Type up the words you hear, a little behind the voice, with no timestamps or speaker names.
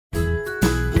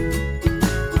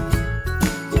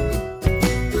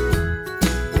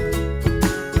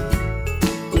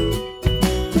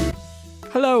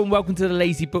and welcome to the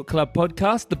Lazy Book Club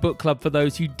podcast, the book club for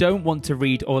those who don't want to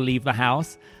read or leave the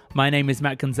house. My name is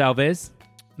Matt Gonsalves.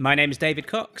 My name is David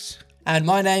Cox. And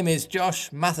my name is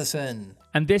Josh Matheson.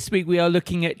 And this week we are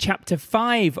looking at chapter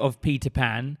 5 of Peter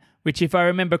Pan, which, if I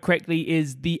remember correctly,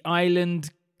 is The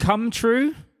Island Come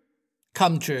True?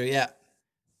 Come True, yeah.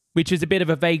 Which is a bit of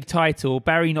a vague title,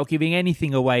 Barrie not giving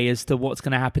anything away as to what's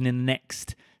going to happen in the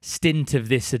next stint of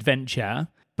this adventure.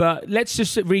 But let's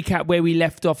just recap where we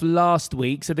left off last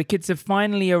week. So the kids have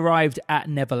finally arrived at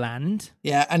Neverland.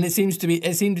 Yeah, and it seemed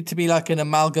to be like an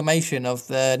amalgamation of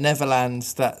the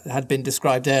Neverlands that had been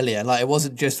described earlier. Like, it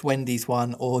wasn't just Wendy's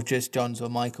one or just John's or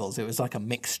Michael's. It was like a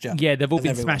mixture. Yeah, they've all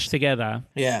been smashed together.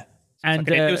 Yeah. And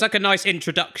it was like a nice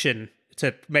introduction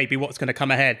to maybe what's going to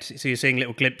come ahead. So you're seeing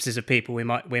little glimpses of people we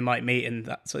might meet, and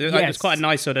that. So it was quite a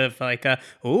nice sort of like,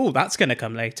 that's going to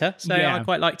come later. So yeah. I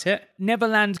quite liked it.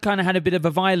 Neverland kind of had a bit of a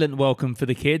violent welcome for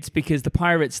the kids because the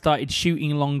pirates started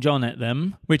shooting Long John at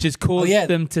them, which has caused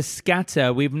them to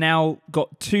scatter. We've now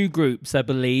got two groups, I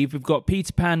believe. We've got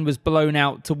Peter Pan was blown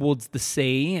out towards the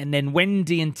sea, and then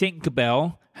Wendy and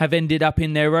Tinkerbell have ended up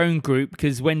in their own group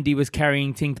because Wendy was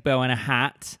carrying Tinkerbell in a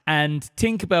hat. And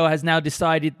Tinkerbell has now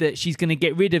decided that she's going to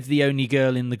get rid of the only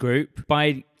girl in the group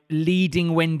by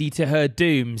leading Wendy to her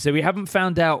doom. So we haven't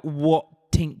found out what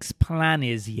Tink's plan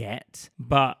is yet,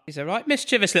 but she's a right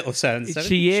mischievous little so-and-so.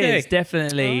 She is,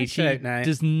 definitely. She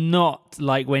does not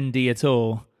like Wendy at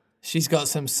all. She's got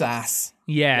some sass.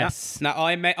 Yes. Yeah. Now,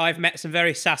 I've met some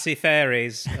very sassy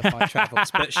fairies of my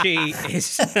travels, but she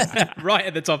is right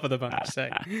at the top of the bunch.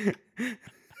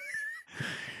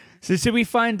 So should we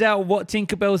find out what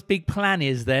Tinkerbell's big plan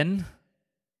is then?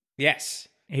 Yes.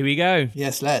 Here we go.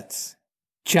 Yes, let's.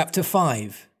 Chapter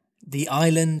 5. The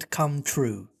Island Come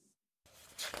True.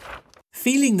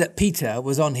 Feeling that Peter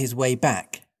was on his way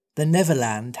back, the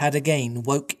Neverland had again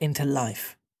woke into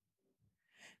life.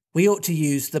 We ought to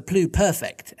use the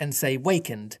pluperfect and say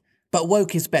wakened, but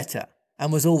woke is better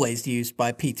and was always used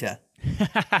by Peter.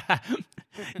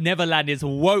 Neverland is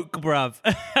woke, bruv.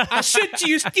 I should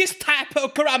use this type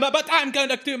of grammar, but I'm going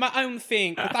to do my own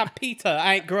thing. But I'm Peter.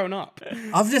 I ain't grown up.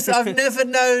 I've never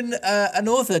known an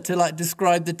author to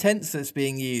describe the tense that's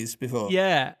being used before.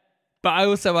 Yeah, but I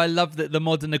love that the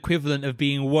modern equivalent of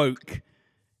being woke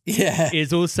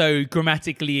is also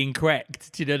grammatically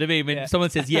incorrect. Do you know what I mean? When someone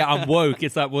says, I'm woke,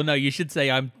 it's like, well, no, you should say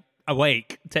I'm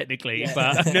awake, technically. Yeah.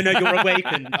 But no, you're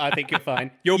awakened. I think you're fine.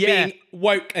 You're being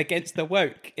woke against the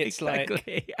woke. It's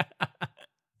exactly.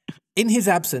 In his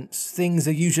absence, things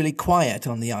are usually quiet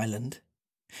on the island.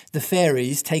 The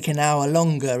fairies take an hour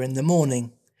longer in the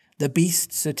morning. The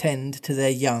beasts attend to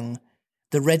their young.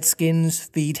 The redskins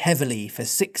feed heavily for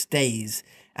 6 days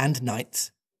and nights.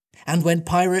 And when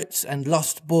pirates and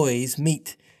lost boys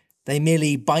meet, they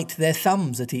merely bite their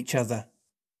thumbs at each other.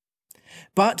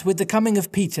 But with the coming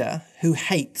of Peter, who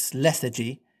hates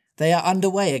lethargy, they are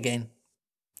underway again.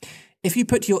 If you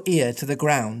put your ear to the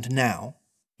ground now,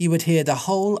 you would hear the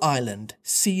whole island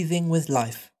seething with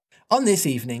life. On this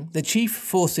evening, the chief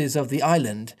forces of the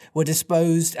island were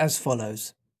disposed as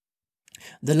follows.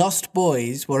 The lost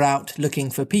boys were out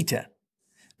looking for Peter.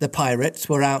 The pirates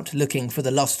were out looking for the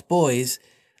lost boys.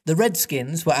 The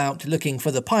redskins were out looking for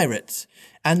the pirates,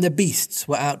 and the beasts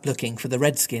were out looking for the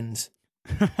redskins.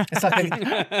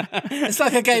 It's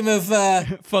like a game of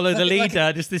follow the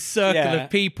leader, just this circle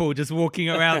of people just walking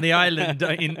around the island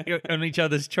on each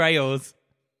other's trails.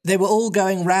 They were all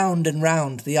going round and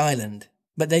round the island,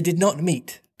 but they did not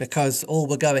meet because all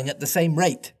were going at the same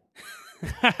rate.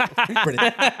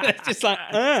 It's just like,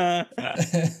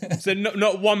 So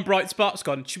not one bright spot's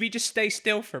gone. Should we just stay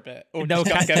still for a bit? Or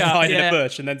just go hide in a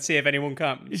bush and then see if anyone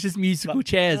comes? It's just musical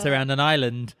chairs around an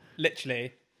island.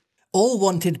 Literally. All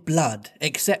wanted blood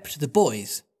except the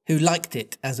boys, who liked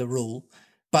it as a rule,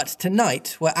 but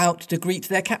tonight were out to greet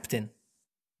their captain.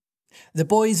 The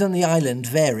boys on the island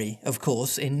vary, of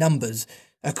course, in numbers,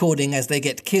 according as they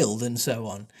get killed and so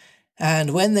on.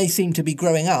 And when they seem to be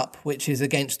growing up, which is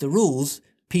against the rules,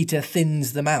 Peter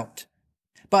thins them out.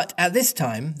 But at this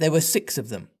time, there were 6 of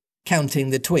them,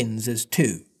 counting the twins as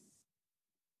 2.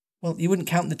 Well, you wouldn't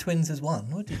count the twins as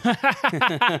 1, would you?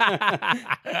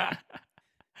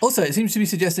 Also, it seems to be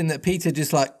suggesting that Peter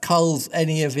just culls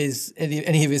any of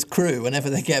his crew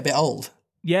whenever they get a bit old.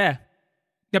 Yeah.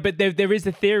 Yeah, but there is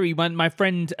a theory. My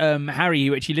friend Harry,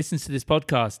 who actually listens to this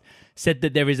podcast, said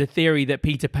that there is a theory that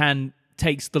Peter Pan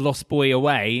takes the lost boy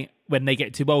away when they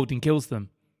get too old and kills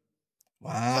them.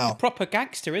 Wow. Like a proper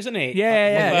gangster, isn't he?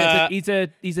 Yeah. He's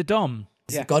a dom.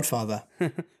 He's a godfather.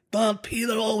 But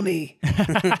Peter Oni.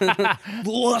 The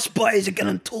lost boys are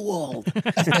getting too old.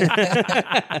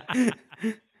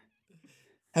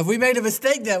 Have we made a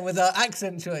mistake then with our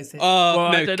accent choices?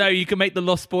 Well, no. I don't know. You can make the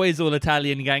Lost Boys all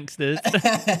Italian gangsters.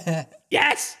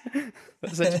 Yes!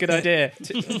 That's such a good idea.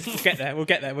 We'll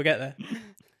get there.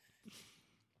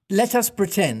 Let us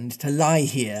pretend to lie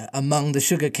here among the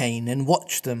sugarcane and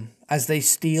watch them as they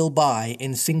steal by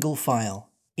in single file,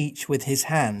 each with his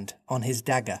hand on his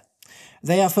dagger.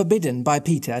 They are forbidden by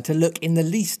Peter to look in the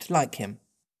least like him,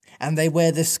 and they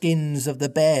wear the skins of the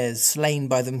bears slain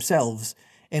by themselves,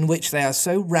 in which they are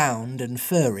so round and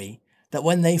furry that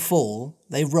when they fall,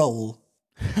 they roll.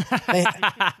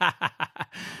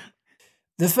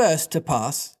 The first to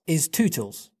pass is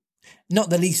Tootles, not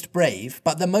the least brave,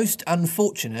 but the most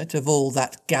unfortunate of all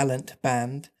that gallant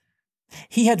band.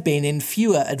 He had been in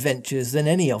fewer adventures than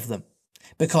any of them,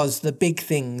 because the big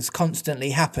things constantly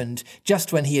happened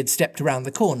just when he had stepped around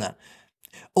the corner.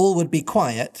 All would be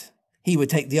quiet. He would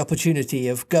take the opportunity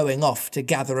of going off to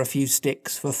gather a few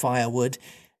sticks for firewood,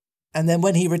 and then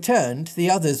when he returned, the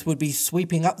others would be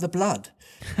sweeping up the blood.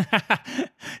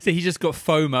 So he just got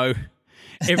FOMO.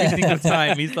 Every single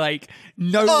time he's like,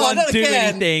 no one do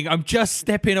anything, I'm just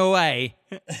stepping away.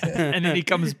 And then he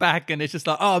comes back and it's just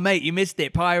like, oh mate, you missed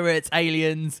it. Pirates,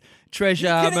 aliens,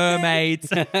 treasure, mermaids.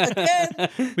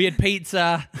 We had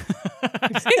pizza.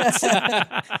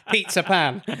 Pizza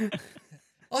pan.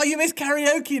 Oh, you missed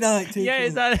karaoke night too. Yeah,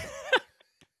 is that...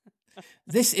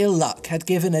 This ill luck had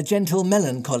given a gentle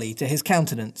melancholy to his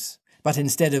countenance, but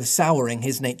instead of souring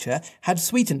his nature, had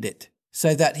sweetened it,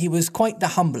 so that he was quite the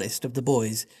humblest of the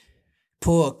boys.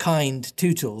 Poor kind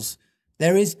Tootles,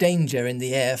 there is danger in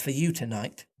the air for you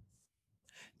tonight.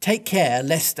 Take care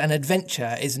lest an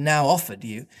adventure is now offered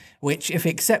you, which, if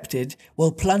accepted,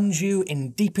 will plunge you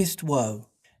in deepest woe.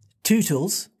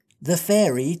 Tootles, the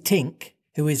fairy Tink,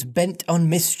 who is bent on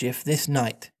mischief this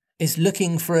night, is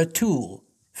looking for a tool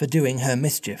for doing her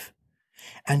mischief,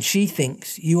 and she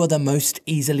thinks you are the most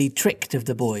easily tricked of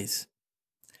the boys.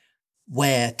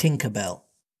 Ware Tinkerbell.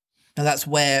 Now that's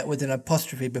where with an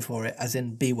apostrophe before it, as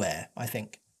in beware, I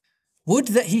think. Would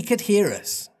that he could hear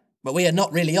us, but we are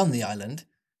not really on the island,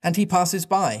 and he passes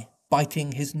by,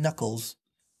 biting his knuckles.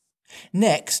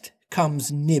 Next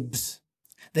comes Nibs,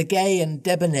 the gay and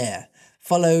debonair,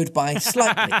 followed by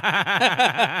Slightly.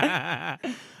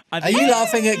 Are you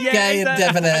laughing at gay and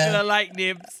debonair? I like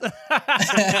Nibs.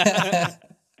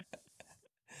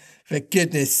 For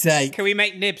goodness sake. Can we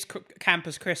make Nibs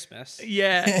Campus Christmas?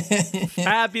 Yeah.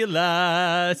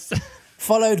 Fabulous.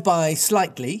 Followed by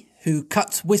Slightly, who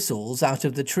cuts whistles out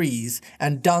of the trees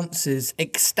and dances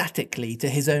ecstatically to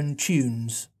his own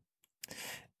tunes.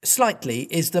 Slightly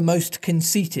is the most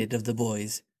conceited of the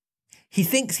boys. He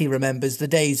thinks he remembers the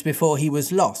days before he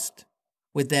was lost,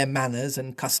 with their manners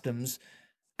and customs,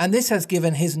 and this has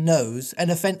given his nose an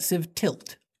offensive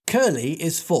tilt. Curly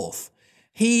is fourth.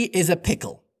 He is a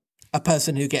pickle, a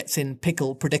person who gets in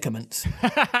pickle predicaments.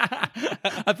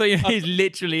 I thought he's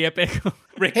literally a pickle.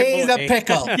 He's a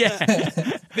pickle.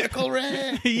 Yeah. Pickle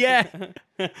Rick. Yeah.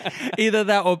 Either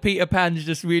that or Peter Pan's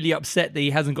just really upset that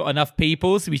he hasn't got enough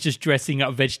people, so he's just dressing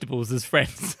up vegetables as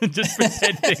friends and just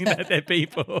pretending that they're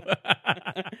people.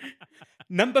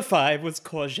 Number 5 was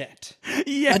courgette.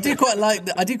 Yeah, I do quite like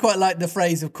the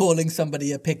phrase of calling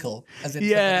somebody a pickle, as in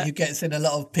somebody who gets in a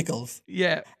lot of pickles.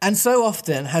 Yeah. And so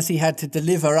often has he had to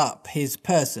deliver up his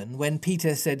person when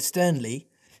Peter said sternly,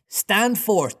 "Stand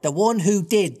forth, the one who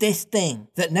did this thing,"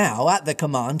 that now, at the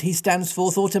command, he stands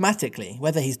forth automatically,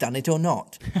 whether he's done it or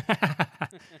not.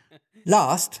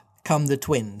 Last come the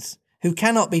twins, who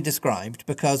cannot be described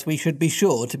because we should be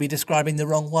sure to be describing the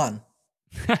wrong one.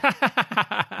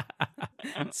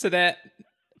 So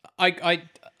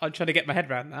I'm trying to get my head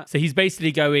around that. So he's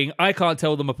basically going, I can't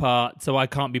tell them apart, so I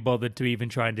can't be bothered to even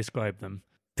try and describe them.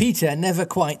 Peter never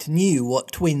quite knew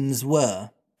what twins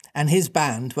were, and his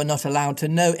band were not allowed to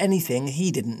know anything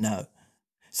he didn't know.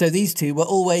 So these two were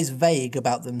always vague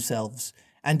about themselves,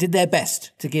 and did their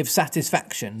best to give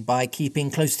satisfaction by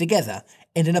keeping close together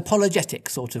in an apologetic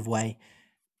sort of way.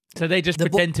 So they just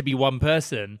pretend to be one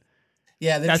person.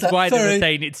 Yeah, that's why they're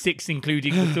saying it's 6,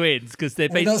 including the twins, because they're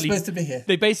basically not supposed to be here.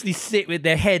 They basically sit with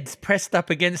their heads pressed up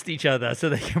against each other so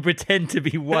they can pretend to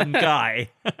be one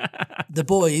guy. The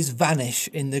boys vanish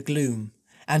in the gloom,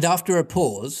 and after a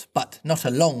pause, but not a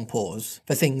long pause,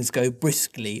 for things go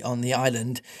briskly on the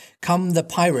island, come the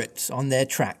pirates on their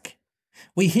track.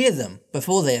 We hear them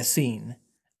before they are seen,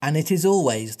 and it is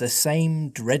always the same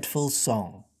dreadful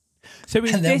song. So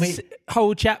is this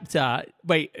whole chapter...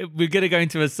 Wait, we're going to go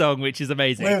into a song, which is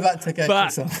amazing. We're about to go into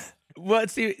a song.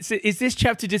 So is this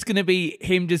chapter just going to be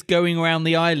him just going around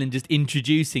the island, just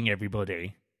introducing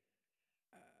everybody?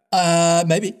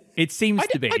 Maybe. It seems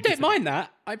to be. I don't mind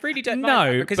that. I really don't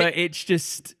mind that. No, but it's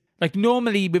just... Like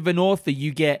normally with an author,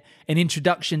 you get an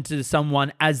introduction to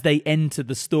someone as they enter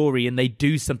the story and they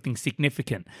do something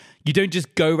significant. You don't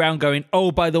just go around going,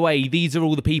 oh, by the way, these are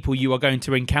all the people you are going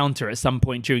to encounter at some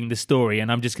point during the story,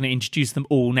 and I'm just going to introduce them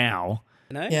all now.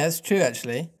 No? Yeah, it's true,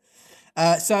 actually.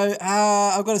 So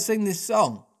I've got to sing this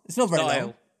song. It's not very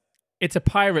long. It's a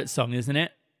pirate song, isn't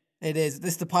it? It is.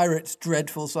 This is the pirate's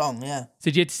dreadful song, yeah. So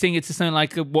do you have to sing it to something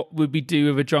like what would we do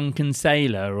with a drunken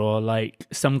sailor, or like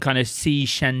some kind of sea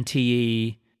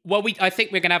shanty? Well, I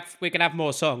think we're gonna have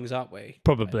more songs, aren't we?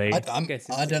 Probably. I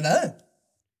don't know.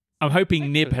 I'm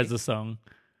hoping Nib has a song.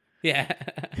 Yeah.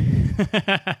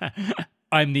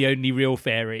 I'm the only real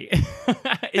fairy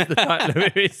is the title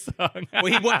of his song. Well,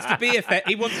 he wants to be a fairy.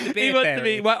 He wants to be a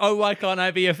fairy. Why can't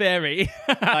I be a fairy?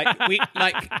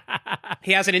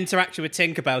 He has an interaction with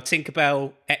Tinkerbell.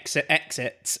 Tinkerbell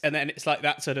exits, and then it's like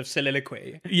that sort of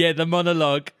soliloquy. Yeah, the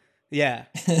monologue. Yeah.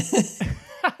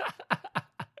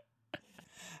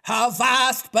 How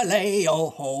vast belay, oh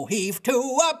ho, heave to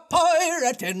a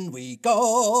pirating we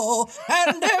go.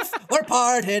 And if we're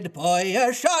parted by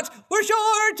a shot, we're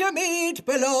sure to meet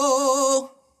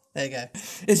below. There you go.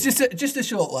 It's just a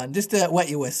short one, just to wet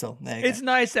your whistle. There you go. It's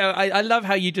nice. I love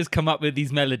how you just come up with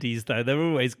these melodies, though. They're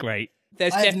always great.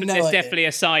 There's definitely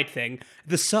a side thing.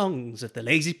 The songs of the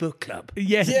Lazy Book Club.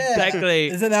 Yes, yeah, exactly.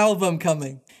 There's an album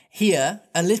coming. Here,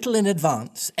 a little in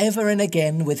advance, ever and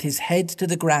again with his head to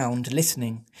the ground,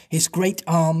 listening, his great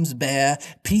arms bare,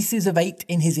 pieces of 8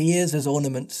 in his ears as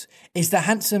ornaments, is the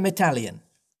handsome Italian,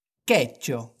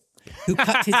 Quecho, who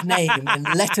cut his name in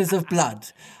letters of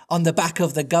blood on the back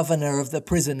of the governor of the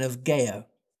prison of Gao.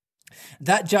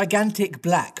 That gigantic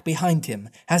black behind him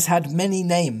has had many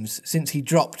names since he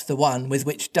dropped the one with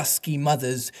which dusky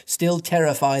mothers still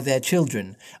terrify their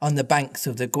children on the banks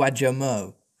of the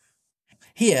Guajamoe.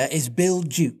 Here is Bill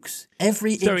Jukes.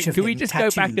 Every inch of him can we just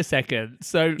tattooed. go back a second?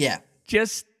 So yeah,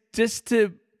 just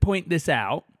to point this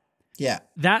out. Yeah,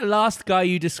 that last guy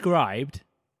you described,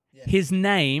 his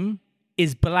name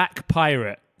is Black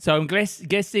Pirate. So I'm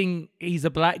guessing he's a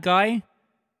black guy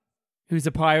who's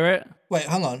a pirate. Wait,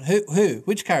 hang on. Who?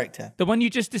 Which character? The one you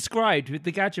just described with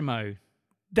the Gajamo.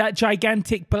 That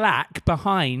gigantic black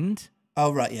behind.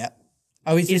 Oh right, yeah.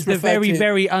 Oh, he's is just the very,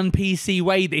 very un-PC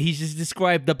way that he's just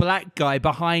described the black guy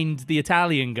behind the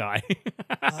Italian guy.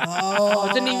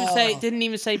 Oh, didn't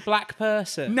even say black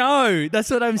person. No, that's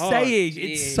what I'm saying. Geez.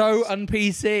 It's so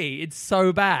un-PC. It's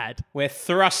so bad. We're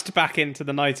thrust back into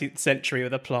the 19th century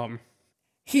with aplomb.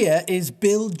 Here is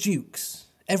Bill Jukes,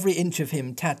 every inch of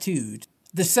him tattooed.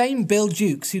 The same Bill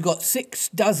Jukes who got 6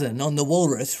 dozen on the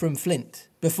Walrus from Flint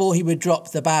before he would drop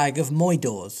the bag of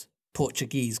moidores,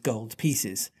 Portuguese gold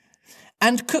pieces.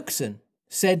 And Cookson,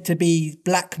 said to be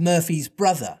Black Murphy's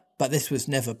brother, but this was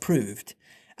never proved.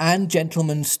 And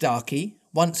Gentleman Starkey,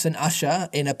 once an usher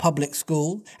in a public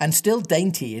school and still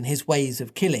dainty in his ways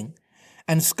of killing.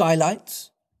 And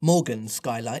Skylights, Morgan's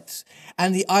Skylights,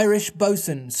 and the Irish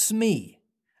boatswain Smee,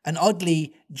 an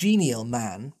oddly genial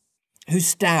man who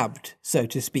stabbed, so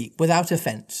to speak, without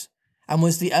offence, and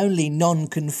was the only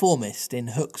nonconformist in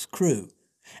Hook's crew.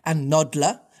 And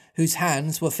Noddler, whose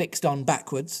hands were fixed on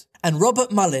backwards, and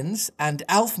Robert Mullins and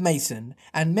Alf Mason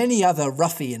and many other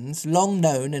ruffians long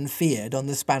known and feared on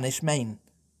the Spanish Main.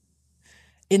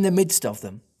 In the midst of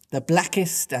them, the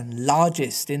blackest and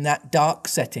largest in that dark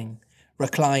setting,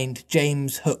 reclined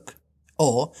James Hook,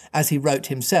 or, as he wrote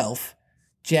himself,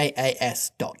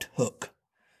 Jas. Hook,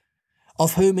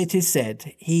 of whom it is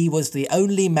said he was the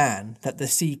only man that the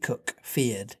sea cook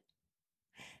feared.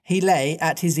 He lay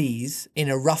at his ease in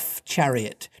a rough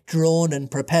chariot drawn and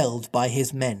propelled by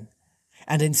his men,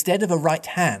 and instead of a right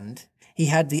hand, he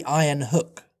had the iron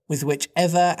hook with which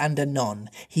ever and anon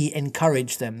he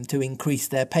encouraged them to increase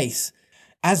their pace.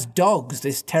 As dogs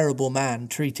this terrible man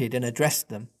treated and addressed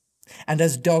them, and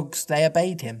as dogs they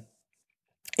obeyed him.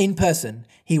 In person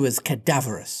he was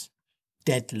cadaverous,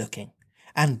 dead-looking,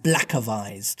 and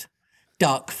black-avised,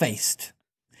 dark-faced,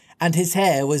 and his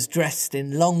hair was dressed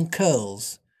in long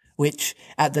curls, which,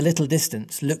 at the little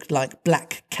distance, looked like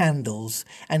black candles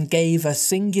and gave a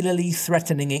singularly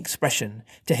threatening expression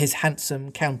to his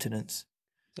handsome countenance.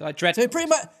 So it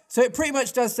pretty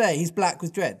much does say he's black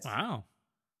with dreads. Wow.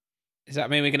 Does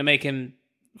that mean we're going to make him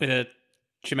with a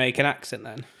Jamaican accent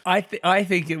then? I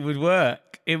think it would work.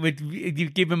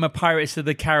 You'd give him a Pirates of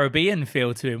the Caribbean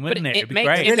feel to him, wouldn't it? It'd be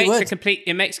great.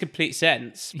 It makes complete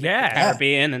sense. Yeah. The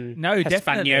Caribbean and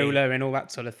Hispaniola and all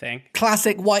that sort of thing.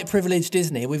 Classic white privilege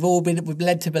Disney. We've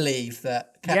led to believe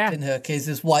that Captain Hook is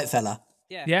this white fella.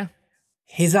 Yeah.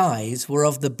 His eyes were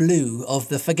of the blue of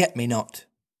the forget-me-not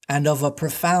and of a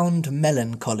profound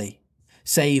melancholy,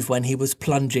 save when he was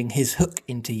plunging his hook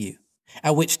into you,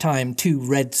 at which time 2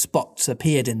 red spots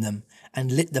appeared in them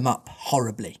and lit them up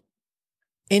horribly.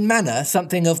 In manner,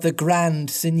 something of the grand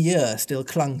seigneur still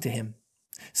clung to him,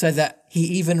 so that he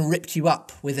even ripped you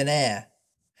up with an air.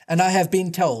 And I have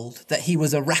been told that he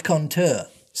was a raconteur,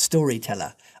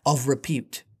 storyteller, of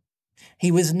repute.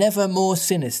 He was never more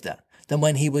sinister than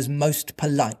when he was most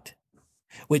polite,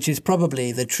 which is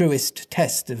probably the truest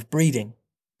test of breeding,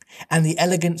 and the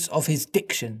elegance of his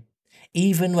diction,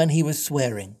 even when he was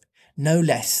swearing, no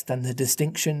less than the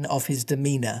distinction of his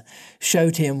demeanour,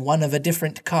 showed him one of a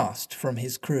different caste from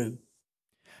his crew.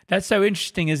 That's so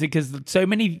interesting, is it? Because so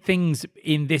many things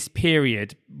in this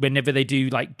period, whenever they do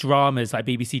like dramas, like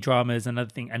BBC dramas and other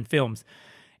things, and films,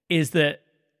 is that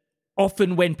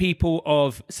often when people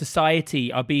of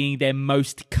society are being their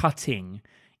most cutting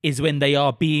is when they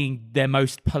are being their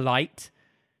most polite.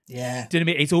 Yeah. Do you know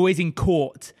what I mean? It's always in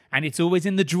court and it's always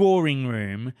in the drawing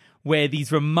room where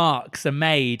these remarks are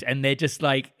made and they're just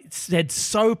like said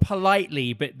so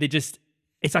politely, but they're just,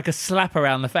 it's like a slap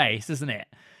around the face, isn't it?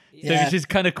 Yeah. So it's just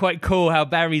kind of quite cool how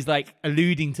Barry's like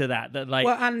alluding to that like.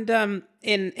 Well, and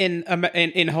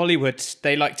in Hollywood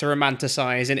they like to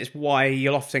romanticize, and it's why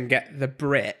you'll often get the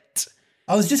Brit.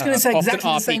 I was just going to say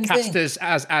exactly the same thing. Often cast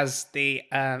as the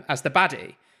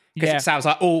baddie. Because it sounds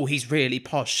like, oh, he's really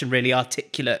posh and really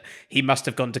articulate. He must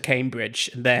have gone to Cambridge,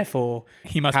 and therefore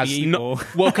he must be evil.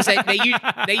 Well, because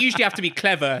they usually have to be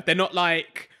clever. They're not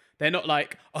like,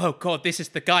 oh God, this is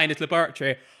the guy in his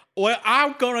laboratory. Well,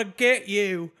 I'm gonna get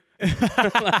you.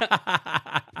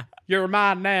 You're a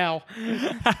man now.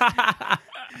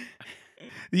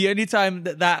 The only time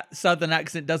that southern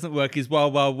accent doesn't work is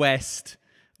Wild Wild West,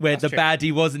 where the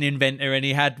baddie was an inventor and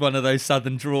he had one of those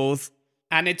southern draws.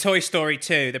 And in Toy Story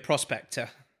 2, the prospector.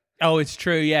 Oh, it's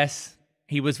true, yes.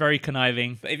 He was very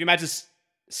conniving. But if you imagine,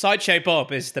 Sideshow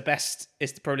Bob is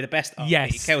probably the best RP.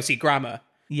 Yes. Kelsey Grammer.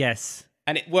 Yes.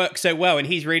 And it works so well, and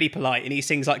he's really polite, and he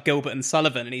sings like Gilbert and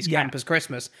Sullivan, and he's camp as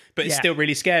Christmas, but it's still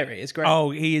really scary. It's great. Oh,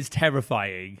 he is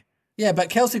terrifying. Yeah, but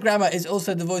Kelsey Grammer is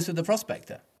also the voice of the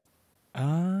prospector.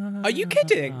 Are you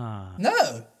kidding?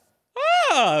 No.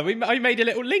 I made a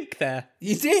little link there.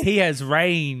 You did? He has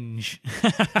range.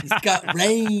 He's got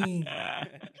range.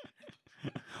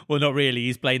 Well, not really.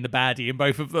 He's playing the baddie in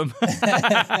both of them.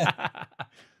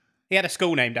 He had a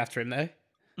school named after him, though.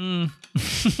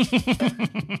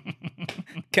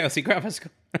 Kelsey Grammer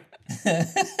School.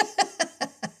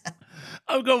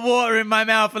 I've got water in my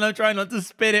mouth and I'm trying not to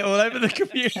spit it all over the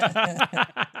computer.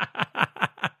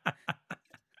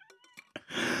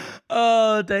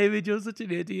 Oh, David, you're such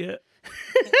an idiot.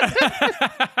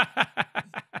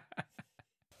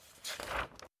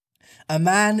 A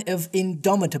man of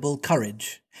indomitable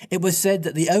courage, it was said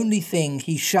that the only thing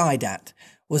he shied at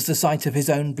was the sight of his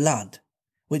own blood,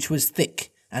 which was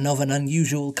thick and of an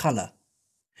unusual colour.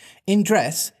 In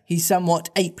dress, he somewhat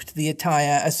aped the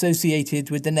attire associated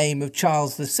with the name of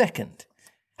Charles II,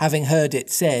 having heard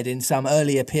it said in some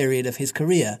earlier period of his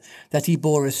career that he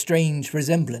bore a strange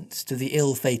resemblance to the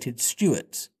ill-fated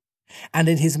Stuarts, and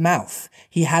in his mouth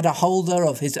he had a holder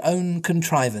of his own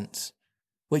contrivance,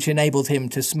 which enabled him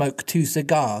to smoke 2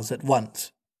 cigars at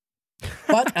once.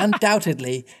 But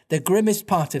undoubtedly the grimmest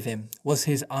part of him was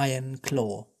his iron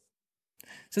claw.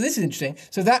 So this is interesting.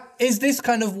 So is this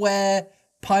kind of where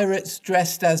pirates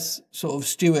dressed as sort of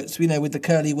Stuarts, with the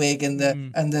curly wig and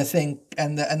the thing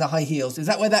and the high heels, is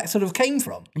that where that sort of came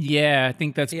from? Yeah, I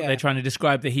think that's what they're trying to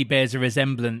describe, that he bears a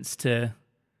resemblance to,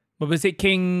 what was it,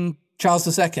 King Charles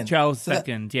II. Charles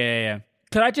II, yeah.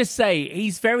 Could I just say,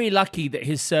 he's very lucky that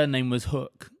his surname was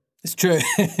Hook. It's true.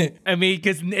 I mean,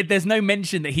 because there's no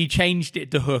mention that he changed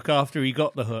it to Hook after he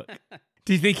got the hook.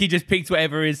 Do you think he just picked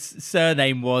whatever his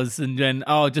surname was and then,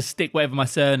 I'll just stick whatever my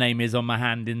surname is on my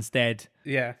hand instead?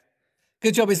 Yeah.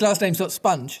 Good job his last name's not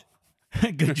Sponge.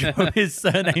 Good job his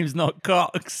surname's not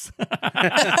Cox.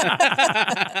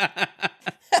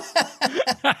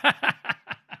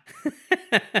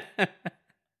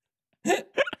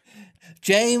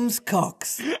 James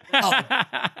Cox. Oh,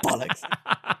 bollocks.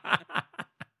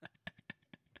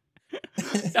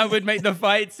 That would make the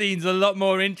fight scenes a lot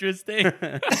more interesting.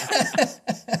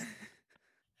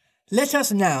 Let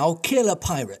us now kill a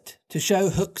pirate to show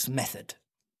Hook's method.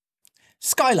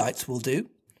 Skylights will do.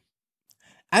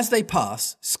 As they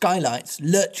pass, Skylights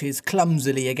lurches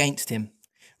clumsily against him,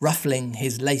 ruffling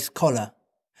his lace collar.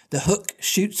 The hook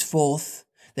shoots forth,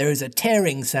 there is a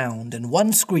tearing sound and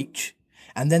one screech,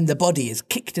 and then the body is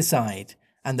kicked aside,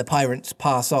 and the pirates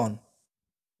pass on.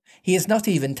 He has not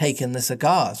even taken the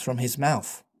cigars from his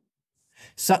mouth.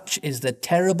 Such is the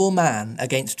terrible man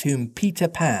against whom Peter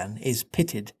Pan is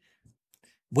pitted.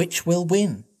 Which will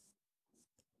win?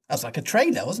 That was like a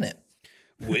trailer, wasn't it?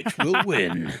 Which will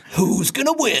win? Who's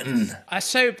gonna win?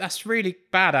 That's really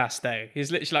badass though.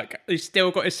 He's literally like, he's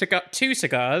still got his two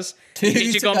cigars.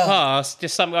 He's gone past,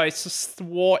 just some guy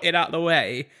swatted out the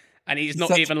way, and he's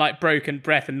not even like broken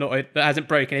breath and hasn't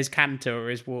broken his canter or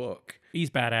his walk. He's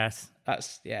badass.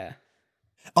 Yeah.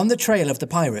 On the trail of the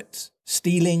pirates,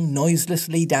 stealing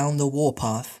noiselessly down the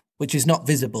warpath, which is not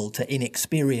visible to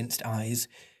inexperienced eyes,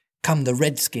 come the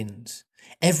redskins,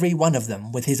 every one of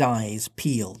them with his eyes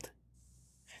peeled.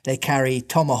 They carry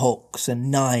tomahawks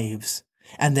and knives,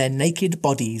 and their naked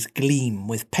bodies gleam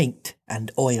with paint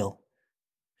and oil.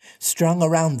 Strung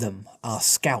around them are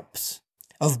scalps,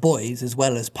 of boys as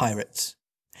well as pirates,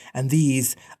 and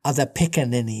these are the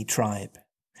Pickaninny tribe,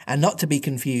 and not to be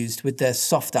confused with the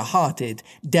softer-hearted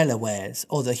Delawares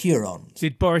or the Hurons.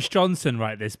 Did Boris Johnson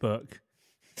write this book?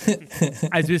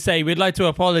 As we say, we'd like to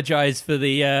apologise for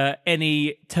the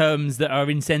any terms that are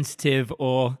insensitive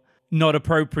or not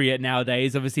appropriate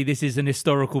nowadays. Obviously, this is an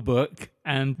historical book,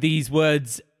 and these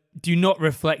words do not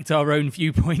reflect our own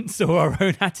viewpoints or our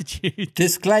own attitude.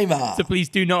 Disclaimer. So please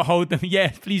do not hold them.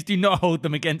 Yeah, please do not hold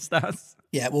them against us.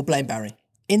 Yeah, we'll blame Barry.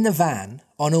 In the van,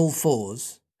 on all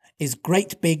fours, is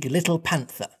Great Big Little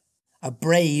Panther, a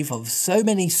brave of so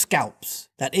many scalps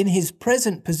that in his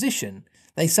present position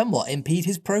they somewhat impede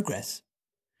his progress.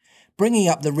 Bringing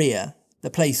up the rear, the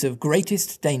place of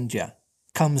greatest danger,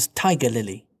 comes Tiger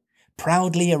Lily,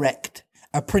 proudly erect,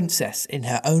 a princess in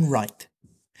her own right.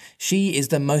 She is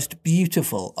the most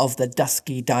beautiful of the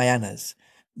dusky Dianas.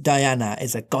 Diana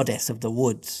is a goddess of the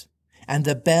woods, and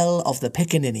the belle of the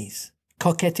Pickaninnies,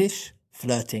 coquettish,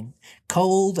 flirting,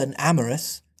 cold and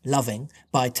amorous, loving,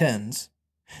 by turns.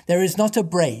 There is not a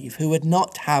brave who would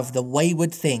not have the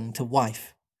wayward thing to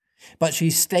wife, but she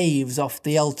staves off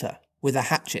the altar with a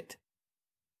hatchet.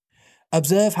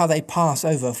 Observe how they pass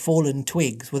over fallen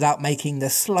twigs without making the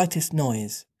slightest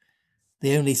noise.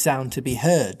 The only sound to be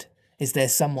heard is their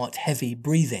somewhat heavy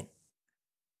breathing.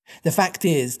 The fact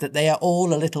is that they are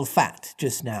all a little fat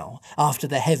just now, after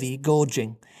the heavy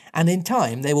gorging, and in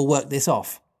time they will work this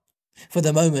off. For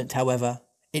the moment, however,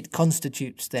 it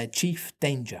constitutes their chief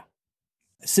danger.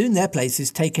 Soon their place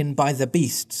is taken by the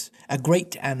beasts, a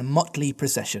great and motley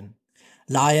procession.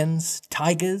 Lions,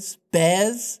 tigers,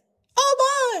 bears.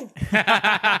 Oh my!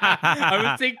 I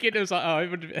was thinking, it was like, oh, it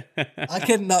would. I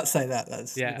could not say that.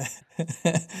 That's, yeah.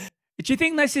 Do you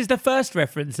think this is the first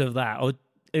reference of that, or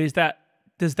does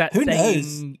that Who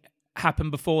saying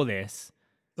happen before this?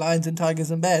 Lions and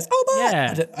tigers and bears. Oh my!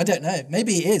 Yeah. I don't know.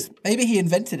 Maybe it is. Maybe he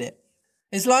invented it.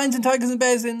 Is lions and tigers and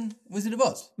bears in Wizard of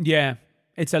Oz? Yeah,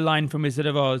 it's a line from Wizard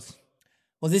of Oz.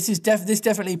 Well, this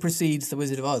definitely precedes the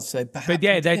Wizard of Oz. So perhaps. But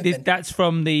yeah, that's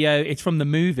from the it's from the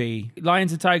movie.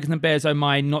 Lions and Tigers and Bears Oh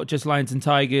My, not just Lions and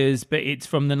Tigers, but it's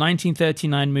from the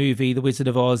 1939 movie, The Wizard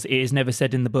of Oz. It is never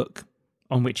said in the book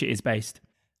on which it is based.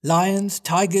 Lions,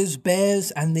 tigers,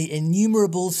 bears, and the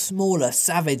innumerable smaller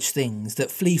savage things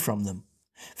that flee from them.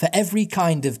 For every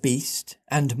kind of beast,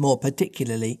 and more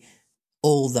particularly,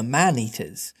 all the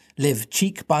man-eaters, live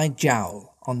cheek by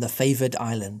jowl on the favoured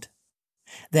island.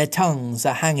 Their tongues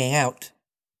are hanging out.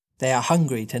 They are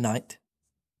hungry tonight.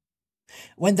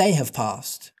 When they have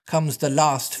passed, comes the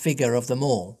last figure of them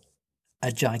all,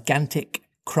 a gigantic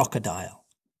crocodile.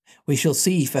 We shall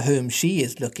see for whom she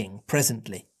is looking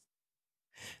presently.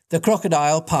 The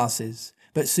crocodile passes,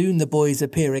 but soon the boys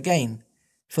appear again,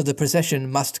 for the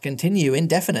procession must continue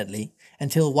indefinitely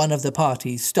until one of the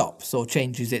parties stops or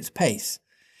changes its pace.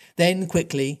 Then,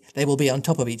 quickly, they will be on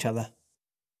top of each other.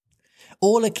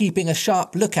 All are keeping a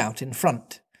sharp lookout in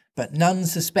front, but none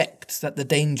suspects that the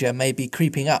danger may be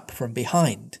creeping up from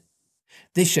behind.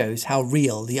 This shows how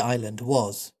real the island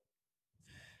was.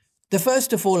 The first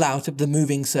to fall out of the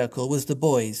moving circle was the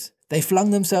boys. They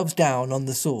flung themselves down on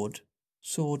the sword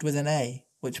with an A,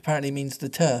 which apparently means the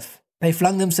turf. They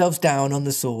flung themselves down on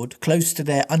the sword, close to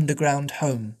their underground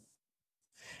home.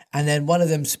 And then one of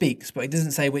them speaks, but he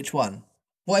doesn't say which one.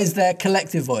 What is their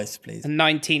collective voice, please? A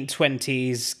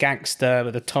 1920s gangster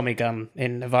with a Tommy gun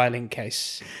in a violin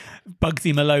case.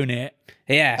 Bugsy Malone it.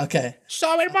 Yeah. Okay.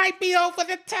 So it might be over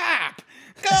the top.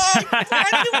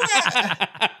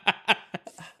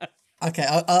 Okay,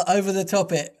 I'll over the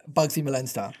top it, Bugsy Malone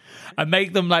style. And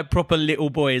make them like proper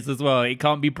little boys as well. It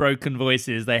can't be broken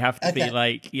voices. They have to be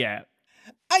like, yeah.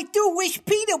 I do wish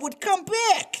Peter would come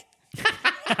back.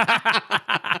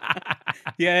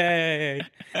 Yeah.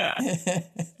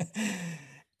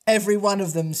 Every one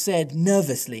of them said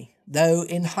nervously, though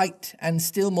in height and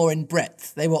still more in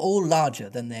breadth, they were all larger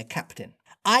than their captain.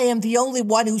 I am the only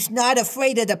one who's not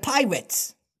afraid of the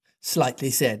pirates, Slightly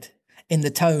said, in the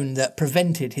tone that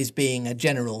prevented his being a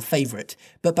general favourite,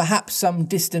 but perhaps some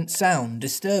distant sound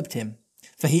disturbed him,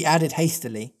 For he added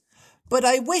hastily, "But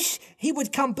I wish he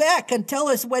would come back and tell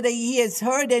us whether he has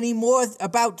heard any more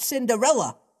about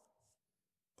Cinderella."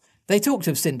 They talked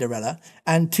of Cinderella,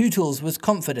 and Tootles was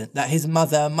confident that his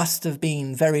mother must have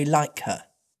been very like her.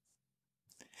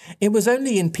 It was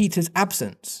only in Peter's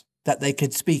absence that they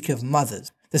could speak of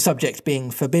mothers, the subject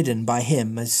being forbidden by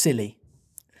him as silly.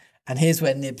 And here's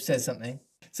where Nib says something.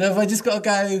 So have I just got to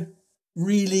go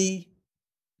really,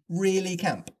 really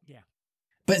camp? Yeah.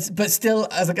 But still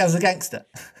as a gangster?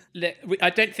 I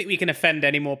don't think we can offend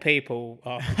any more people.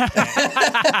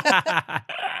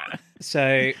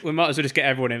 So we might as well just get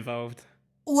everyone involved.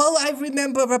 Well, I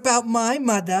remember about my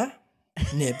mother,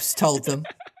 Nibs told them,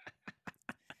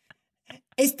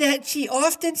 is that she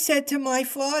often said to my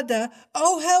father,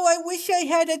 "Oh, how I wish I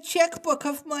had a checkbook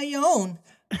of my own.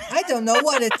 I don't know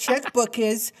what a checkbook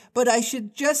is, but I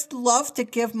should just love to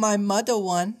give my mother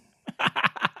one."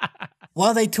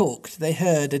 While they talked, they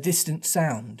heard a distant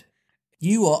sound.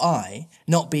 You or I,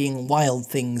 not being wild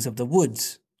things of the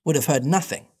woods, would have heard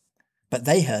nothing, but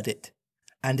they heard it,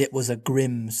 and it was a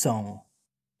grim song.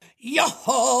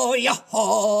 Yo-ho,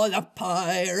 yo-ho, the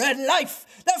pirate life,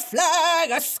 the flag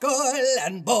of skull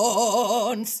and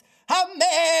bones. A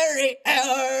merry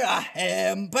hour, a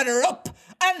hemp and rope,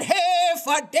 and here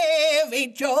for Davy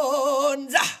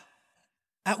Jones.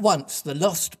 At once the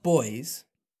lost boys,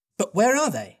 but where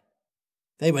are they?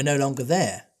 They were no longer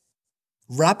there.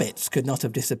 Rabbits could not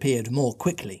have disappeared more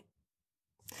quickly.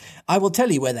 I will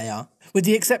tell you where they are, with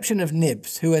the exception of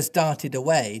Nibs, who has darted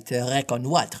away to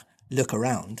reconnoitre, look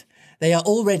around. They are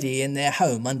already in their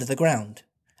home under the ground,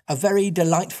 a very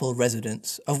delightful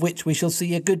residence, of which we shall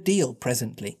see a good deal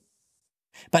presently.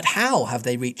 But how have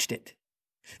they reached it?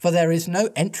 For there is no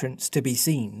entrance to be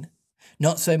seen,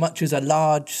 not so much as a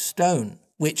large stone,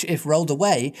 which, if rolled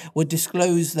away, would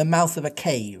disclose the mouth of a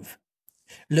cave.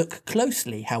 Look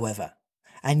closely, however,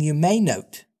 and you may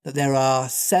note that there are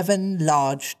 7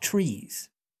 large trees,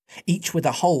 each with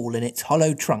a hole in its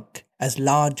hollow trunk as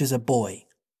large as a boy.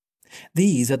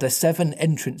 These are the 7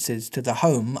 entrances to the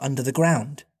home under the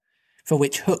ground, for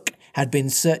which Hook had been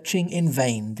searching in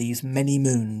vain these many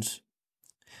moons.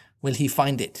 Will he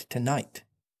find it tonight?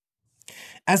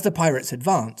 As the pirates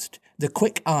advanced, the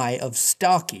quick eye of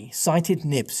Starkey sighted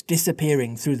Nibs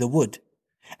disappearing through the wood,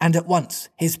 and at once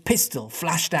his pistol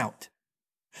flashed out.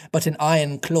 But an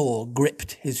iron claw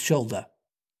gripped his shoulder.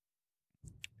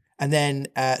 And then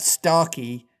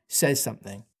Starkey says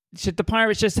something. Should the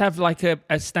pirates just have like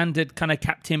a standard kind of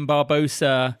Captain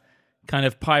Barbossa kind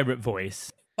of pirate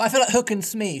voice? I feel like Hook and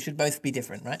Smee should both be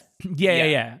different, right?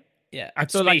 Yeah. I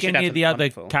feel like any of the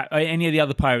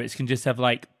other pirates can just have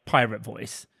like pirate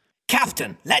voice.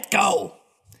 "Captain, let go!"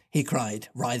 he cried,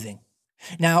 rising.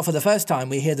 Now, for the first time,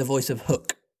 we hear the voice of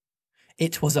Hook.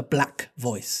 It was a black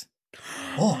voice.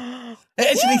 Oh, it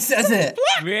actually says it.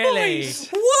 Black really? Voice.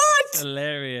 What? That's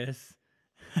hilarious.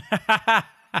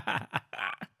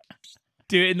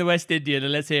 Do it in the West Indian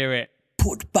and let's hear it.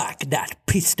 "Put back that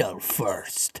pistol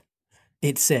first,"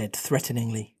 it said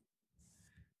threateningly.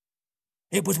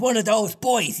 "It was one of those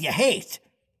boys you hate.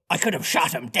 I could have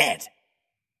shot him dead."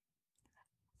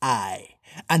 "Aye,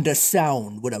 and the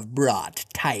sound would have brought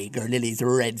Tiger Lily's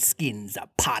redskins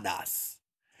upon us.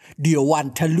 Do you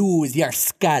want to lose your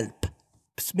scalp?"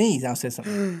 Smee now says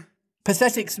something.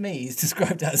 Pathetic Smee is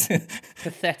described as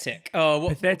Pathetic. Oh,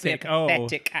 what pathetic?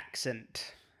 Pathetic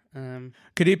accent.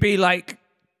 Could it be like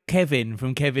Kevin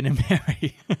from Kevin and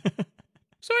Barrie?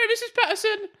 Sorry, Mrs.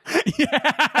 Patterson.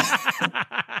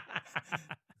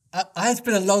 It's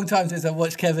been a long time since I've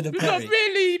watched Kevin and Barrie. Not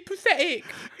really pathetic.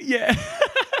 Yeah.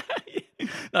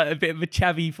 Like a bit of a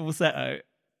chavvy falsetto.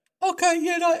 Okay,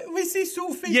 yeah, like Mrs.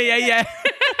 Sophie. Yeah.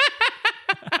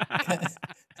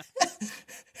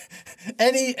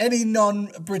 Any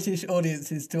non-British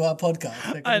audiences to our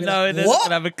podcast? I know, they're not going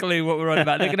to have a clue what we're on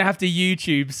about. They're going to have to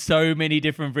YouTube so many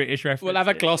different British references. We'll have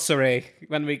a glossary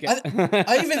when we get...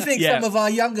 I even think some of our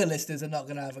younger listeners are not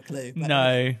going to have a clue.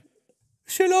 No.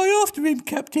 Shall I after him,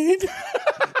 Captain?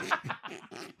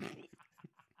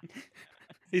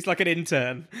 He's like an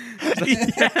intern.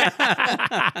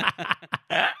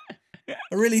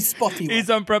 A really spotty one. He's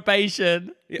on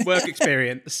probation. Work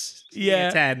experience. Yeah.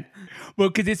 10. Well,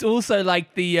 because it's also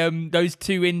like the those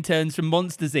 2 interns from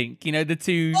Monsters Inc. You know, the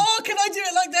 2... Oh, can I do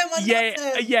it like them?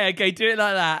 Yeah, okay, do it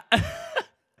like that.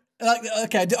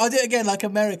 Okay, I'll do it again like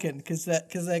American, because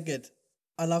they're good.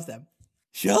 I love them.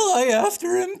 Shall I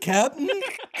after him, Captain?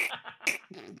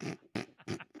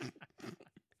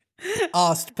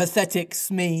 Asked pathetic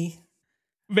Smee.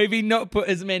 Maybe not put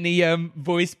as many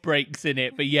voice breaks in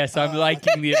it, but yes, I'm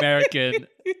liking the American.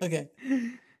 Okay.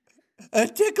 A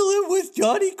tickle him with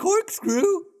Johnny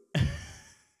Corkscrew.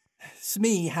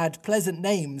 Smee had pleasant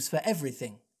names for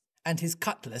everything, and his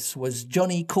cutlass was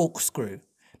Johnny Corkscrew,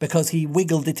 because he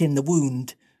wiggled it in the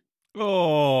wound.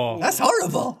 Oh. That's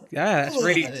horrible. Yeah, it's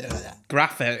really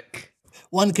graphic.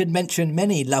 One could mention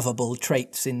many lovable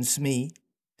traits in Smee.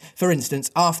 For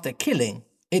instance, after killing,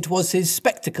 it was his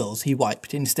spectacles he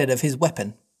wiped instead of his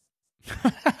weapon.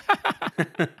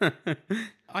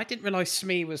 I didn't realise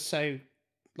Smee was so in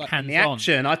the Hands-on.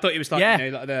 action. I thought he was like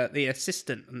the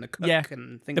assistant and the cook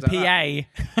and things the like that.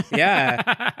 PA.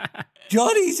 Yeah.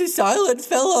 Johnny's a silent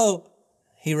fellow,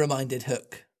 he reminded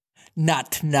Hook.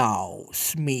 Not now,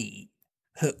 Smee,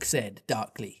 Hook said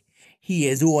darkly. He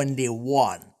is only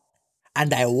one,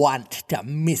 and I want to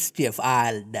mischief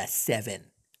all the 7.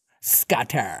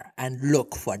 Scatter and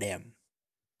look for them.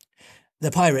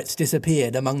 The pirates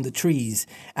disappeared among the trees,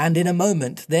 and in a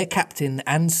moment their captain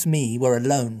and Smee were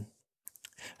alone.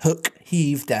 Hook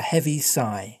heaved a heavy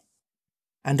sigh,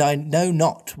 and I know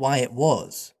not why it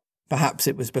was. Perhaps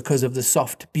it was because of the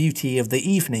soft beauty of the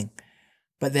evening,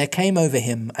 but there came over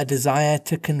him a desire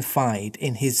to confide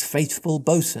in his faithful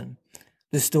boatswain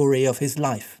the story of his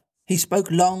life. He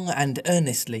spoke long and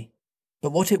earnestly,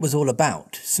 but what it was all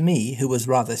about, Smee, who was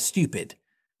rather stupid,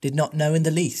 did not know in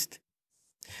the least.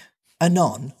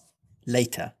 Anon,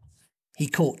 later, he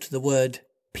caught the word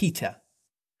Peter.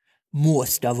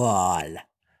 Most of all,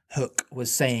 Hook was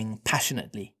saying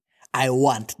passionately, I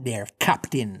want their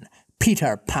captain,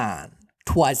 Peter Pan.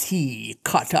 'Twas he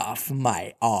cut off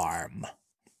my arm.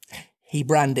 He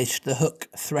brandished the hook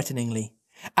threateningly.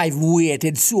 I've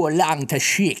waited so long to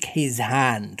shake his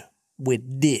hand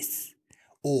with this.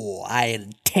 Oh, I'll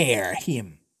tear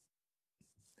him.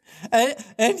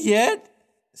 And yet,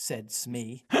 said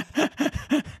Smee, I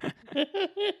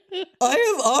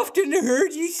have often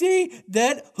heard you say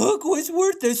that Hook was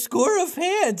worth a score of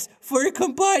hands for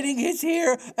combining his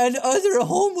hair and other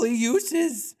homely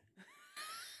uses.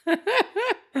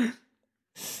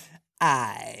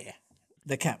 Aye,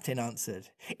 the captain answered.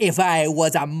 If I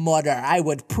was a mother, I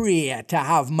would pray to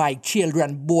have my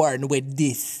children born with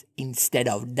this instead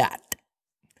of that.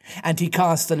 And he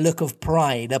cast a look of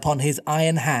pride upon his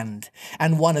iron hand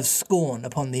and one of scorn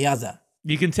upon the other.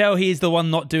 You can tell he's the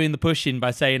one not doing the pushing by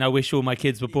saying, I wish all my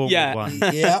kids were born with one.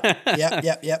 Yep.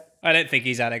 I don't think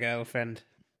he's had a girlfriend.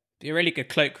 Be a really good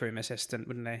cloakroom assistant,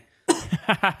 wouldn't he?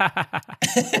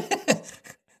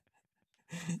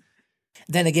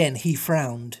 Then again he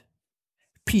frowned.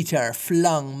 Peter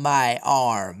flung my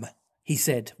arm, he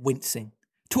said, wincing,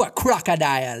 to a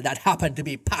crocodile that happened to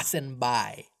be passing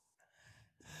by.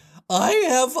 I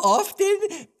have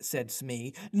often, said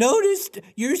Smee, noticed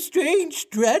your strange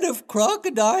dread of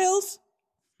crocodiles.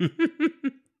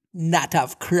 Not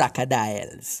of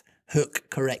crocodiles, Hook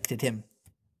corrected him,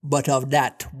 but of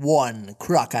that one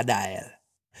crocodile.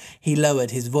 He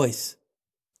lowered his voice.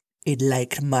 It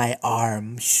liked my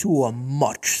arm so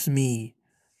much, Smee,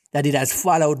 that it has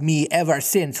followed me ever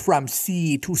since from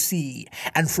sea to sea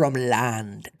and from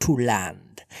land to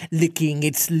land, licking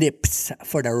its lips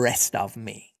for the rest of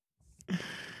me.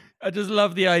 I just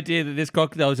love the idea that this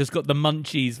crocodile's just got the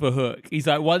munchies for Hook. He's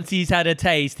like, once he's had a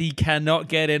taste, he cannot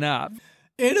get enough.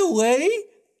 In a way,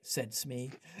 said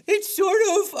Smee, it's sort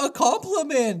of a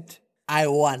compliment. I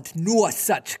want no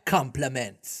such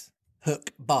compliments,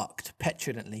 Hook barked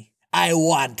petulantly. I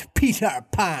want Peter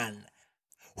Pan,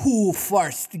 who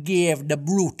first gave the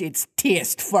brute its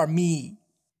taste for me.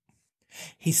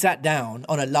 He sat down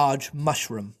on a large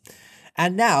mushroom,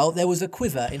 and now there was a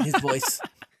quiver in his voice.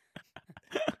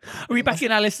 Are we back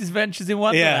in Alice's Adventures in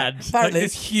Wonderland? Yeah. Like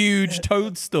this huge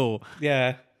toadstool.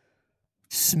 Yeah.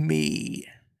 Smee,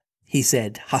 he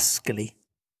said huskily.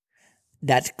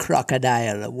 That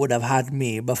crocodile would have had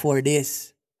me before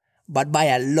this, but by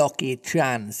a lucky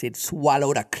chance it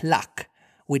swallowed a clock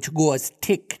which goes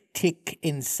tick-tick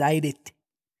inside it.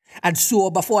 And so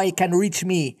before it can reach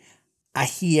me, I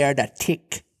hear the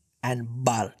tick and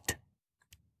bolt.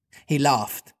 He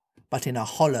laughed, but in a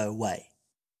hollow way.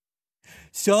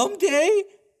 Someday,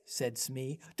 said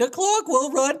Smee, the clock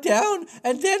will run down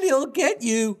and then he'll get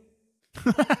you.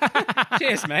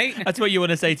 Cheers, mate. That's what you want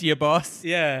to say to your boss?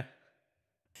 Yeah.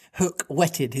 Hook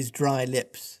wetted his dry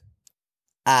lips.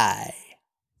 Aye,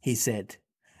 he said.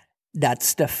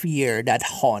 That's the fear that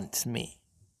haunts me.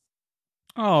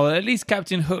 Oh, at least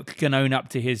Captain Hook can own up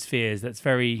to his fears. That's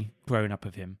very grown up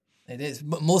of him. It is,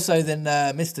 but more so than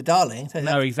Mr. Darling.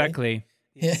 No, exactly.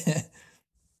 Yeah.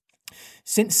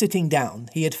 Since sitting down,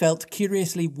 he had felt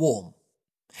curiously warm.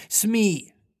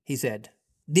 Smee, he said,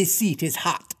 this seat is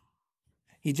hot.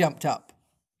 He jumped up.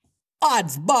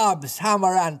 Odds bobs,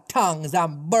 hammer and tongues,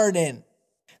 I'm burning.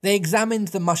 They examined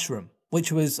the mushroom,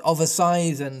 which was of a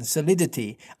size and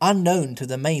solidity unknown to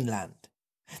the mainland.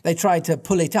 They tried to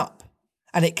pull it up,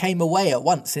 and it came away at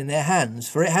once in their hands,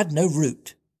 for it had no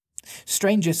root.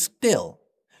 Stranger still,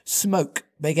 smoke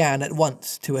began at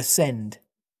once to ascend.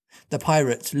 The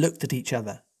pirates looked at each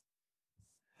other.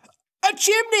 "A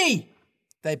chimney!"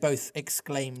 they both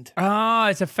exclaimed. Ah,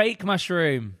 it's a fake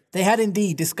mushroom. They had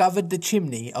indeed discovered the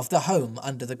chimney of the home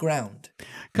under the ground.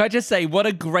 Can I just say, what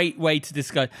a great way to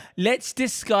disguise. Let's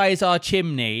disguise our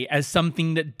chimney as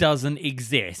something that doesn't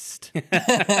exist. Do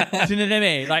you know what I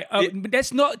mean? Like,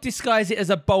 let's not disguise it as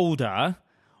a boulder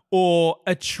or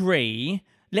a tree.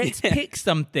 Let's pick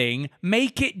something,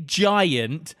 make it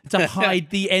giant to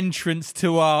hide the entrance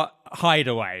to our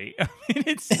hideaway. I mean,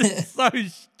 it's just so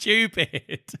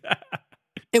stupid.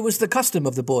 It was the custom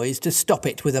of the boys to stop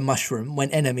it with a mushroom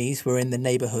when enemies were in the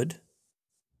neighbourhood.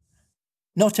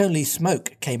 Not only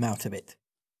smoke came out of it,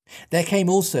 there came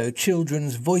also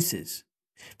children's voices,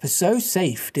 for so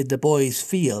safe did the boys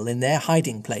feel in their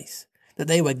hiding place that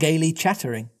they were gaily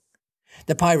chattering.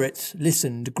 The pirates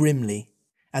listened grimly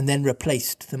and then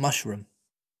replaced the mushroom.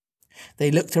 They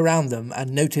looked around them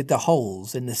and noted the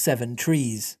holes in the 7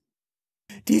 trees.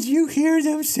 "Did you hear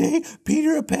them say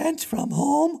Peter Pan's from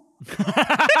home?"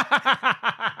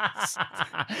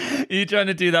 You trying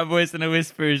to do that voice in a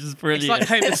whisper is just brilliant.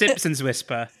 It's like Homer Simpson's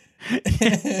whisper.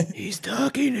 He's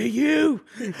talking to you.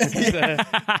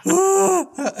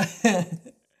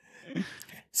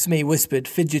 Smee whispered,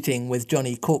 fidgeting with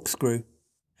Johnny Corkscrew.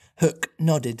 Hook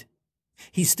nodded.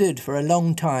 He stood for a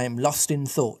long time lost in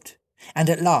thought, and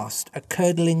at last a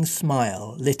curdling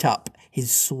smile lit up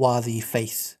his swarthy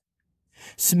face.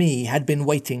 Smee had been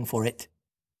waiting for it.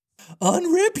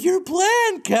 "Unrip your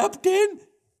plan, Captain!"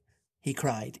 he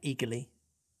cried eagerly.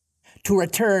 "To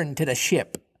return to the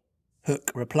ship,"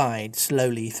 Hook replied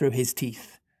slowly through his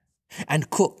teeth, "and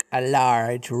cook a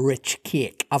large, rich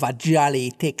cake of a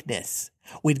jolly thickness,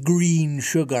 with green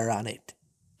sugar on it.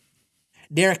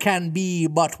 There can be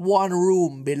but one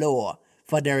room below,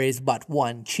 for there is but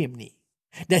one chimney.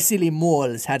 The silly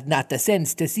moles had not the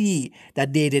sense to see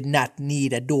that they did not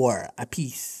need a door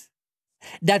apiece.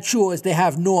 That shows they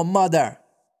have no mother.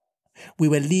 We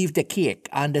will leave the cake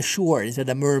on the shores of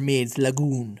the Mermaid's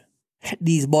Lagoon.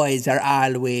 These boys are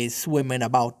always swimming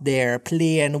about there,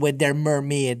 playing with their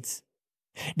mermaids.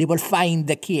 They will find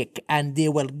the cake and they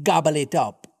will gobble it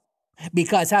up,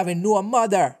 because having no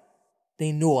mother,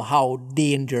 they know how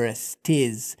dangerous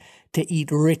 'tis to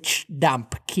eat rich,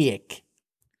 damp cake."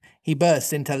 He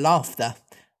burst into laughter,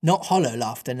 not hollow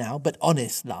laughter now, but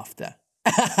honest laughter.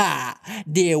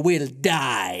 "They will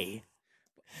die."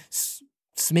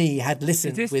 Smee had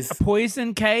listened with... Is this with... a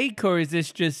poison cake, or is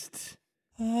this just...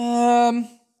 Why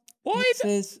is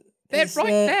it? They're right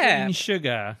there. Green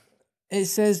sugar. It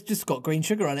says just got green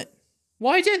sugar on it.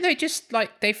 Why didn't they just,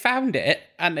 like, they found it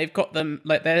and they've got them,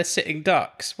 like, they're sitting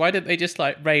ducks. Why didn't they just,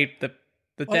 like, raid the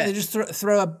Why don't they just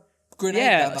throw a grenade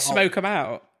down the hole? Smoke them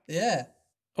out. Yeah.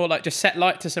 Or, like, just set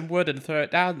light to some wood and throw it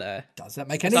down there. Does that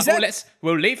make any sense?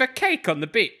 We'll leave a cake on the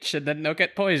beach and then they'll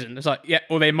get poisoned. It's like, yeah,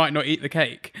 or they might not eat the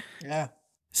cake. Yeah.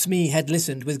 Smee had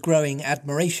listened with growing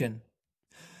admiration.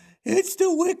 "It's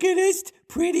the wickedest,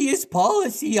 prettiest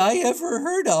policy I ever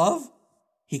heard of,"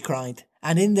 he cried.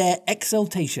 And in their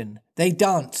exultation, they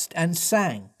danced and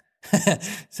sang.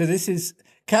 So this is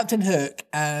Captain Hook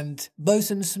and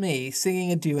Bosun Smee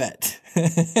singing a duet.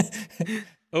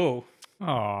 Oh.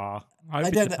 Aw. I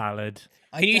hope it's a ballad.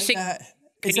 Can you sing?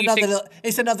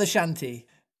 It's another shanty.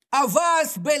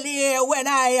 "Avast belay when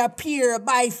I appear,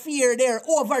 by fear they're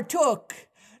overtook.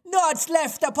 Nought's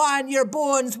left upon your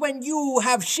bones when you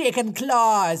have shaken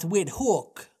claws with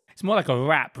Hook." It's more like a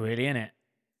rap, really, isn't it?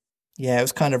 Yeah, it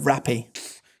was kind of rappy.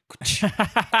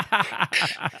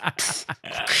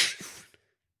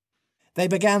 They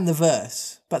began the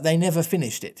verse, but they never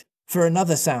finished it, for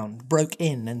another sound broke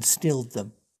in and stilled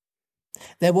them.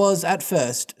 There was at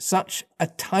first such a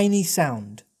tiny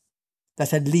sound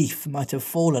that a leaf might have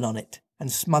fallen on it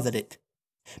and smothered it,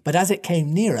 but as it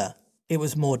came nearer, it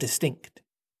was more distinct.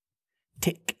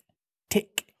 Tick,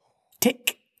 tick,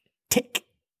 tick, tick.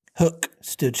 Hook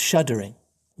stood shuddering,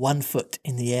 1 foot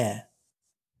in the air.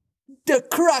 "The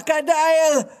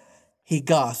crocodile!" he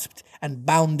gasped and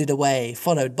bounded away,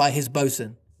 followed by his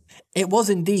bosun. It was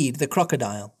indeed the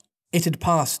crocodile. It had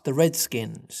passed the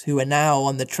redskins, who were now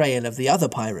on the trail of the other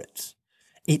pirates.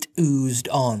 It oozed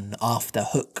on after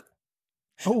Hook.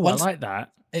 Oh, I like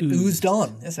that. It oozed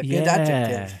on. That's a good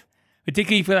adjective.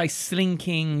 Particularly for like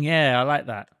slinking. Yeah, I like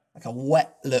that. Like a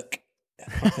wet look.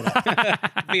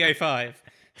 VO5.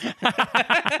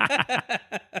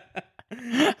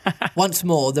 Once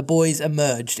more, the boys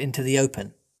emerged into the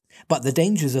open. But the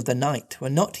dangers of the night were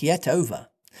not yet over,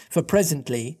 for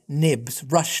presently Nibs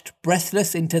rushed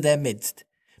breathless into their midst,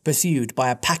 pursued by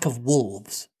a pack of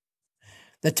wolves.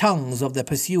 The tongues of the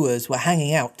pursuers were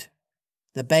hanging out.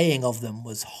 The baying of them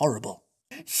was horrible.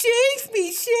 "Save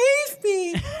me! Save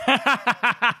me!"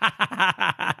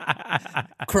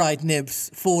 cried Nibs,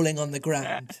 falling on the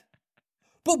ground.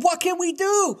 "But what can we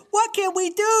do? What can we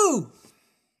do?"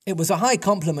 It was a high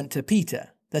compliment to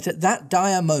Peter that at that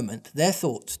dire moment their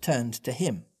thoughts turned to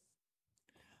him.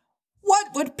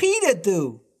 "What would Peter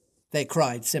do?" they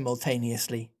cried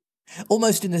simultaneously.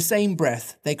 Almost in the same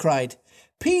breath, they cried,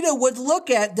 "Peter would look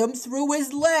at them through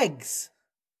his legs."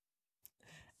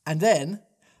 And then,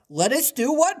 "Let us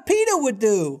do what Peter would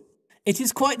do." It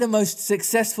is quite the most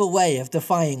successful way of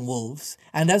defying wolves,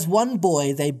 and as one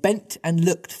boy they bent and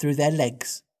looked through their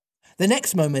legs. The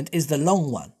next moment is the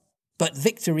long one, but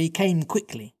victory came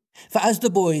quickly, for as the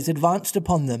boys advanced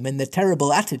upon them in the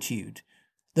terrible attitude,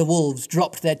 the wolves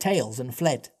dropped their tails and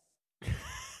fled.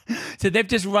 So they've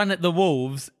just run at the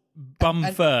wolves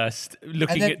first,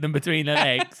 looking at them between their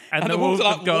legs, and the wolves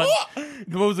have gone. What?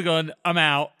 The wolves have gone, "I'm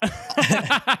out."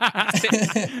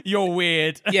 You're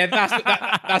weird. Yeah,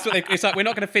 that's what it's like. We're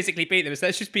not going to physically beat them, so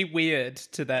let's just be weird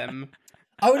to them.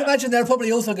 I would imagine they're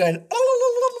probably also going.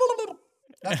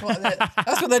 That's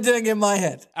what they're doing in my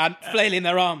head, and flailing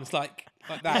their arms like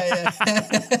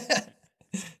that. Yeah.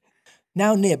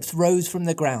 Now Nibs rose from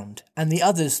the ground, and the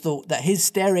others thought that his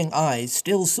staring eyes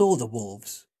still saw the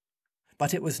wolves.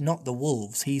 But it was not the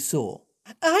wolves he saw.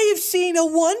 "I have seen a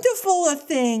wonderful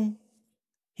thing,"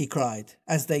 he cried,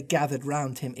 as they gathered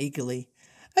round him eagerly.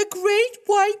 "A great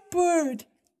white bird.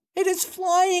 It is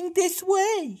flying this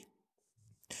way."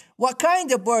 "What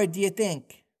kind of bird do you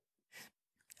think?"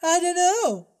 "I don't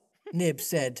know," Nib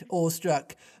said,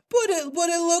 awestruck. But it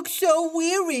looks so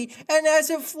weary, and as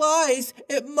it flies,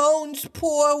 it moans,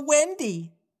 'Poor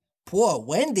Wendy.'" "Poor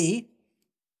Wendy?"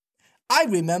 "I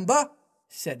remember,"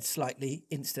 said Slightly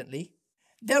instantly.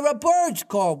 "There are birds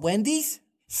called Wendy's.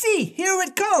 See, here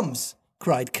it comes,"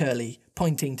 cried Curly,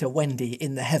 pointing to Wendy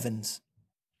in the heavens.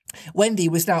 Wendy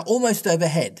was now almost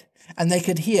overhead, and they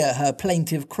could hear her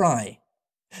plaintive cry.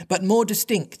 But more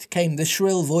distinct came the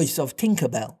shrill voice of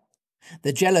Tinkerbell.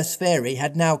 The jealous fairy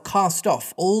had now cast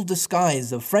off all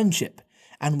disguise of friendship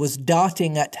and was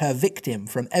darting at her victim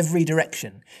from every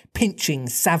direction, pinching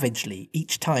savagely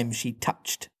each time she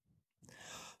touched.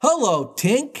 "Hello,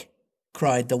 Tink!"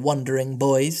 cried the wondering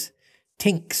boys.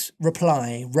 Tink's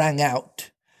reply rang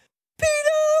out.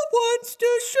 "Peter wants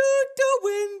to shoot the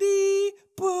Wendy.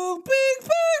 Boom, bing,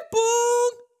 bang,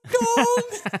 boom, dong."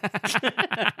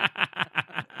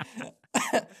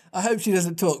 I hope she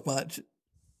doesn't talk much.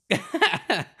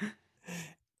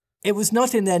 It was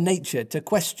not in their nature to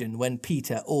question when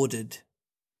Peter ordered.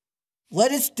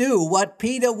 "Let us do what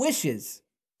Peter wishes,"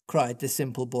 cried the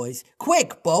simple boys.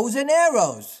 "Quick, bows and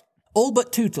arrows!" All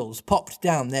but Tootles popped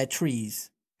down their trees.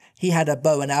 He had a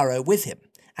bow and arrow with him,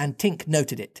 and Tink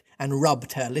noted it and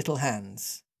rubbed her little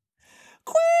hands.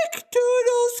 "Quick,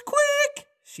 Tootles, quick!"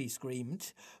 she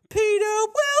screamed. "Peter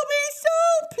will be so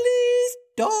pleased,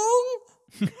 dong!"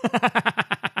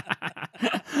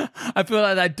 I feel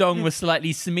like that dong was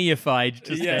slightly smearified.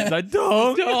 Just yeah. Like,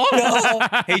 dong!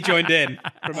 He joined in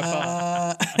from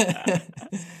afar.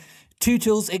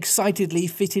 Tootles excitedly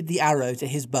fitted the arrow to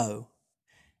his bow.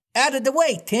 "Out of the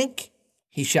way, Tink!"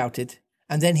 he shouted,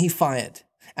 and then he fired,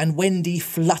 and Wendy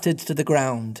fluttered to the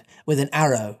ground with an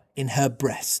arrow in her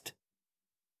breast.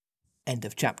 End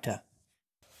of chapter.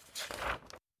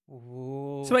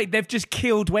 Ooh. So wait, they've just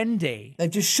killed Wendy? They've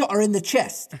just shot her in the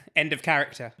chest. End of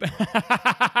character.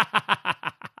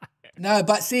 No,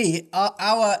 but see,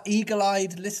 our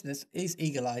eagle-eyed listeners, is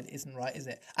eagle-eyed, isn't right, is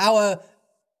it? Our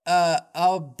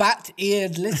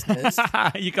bat-eared listeners.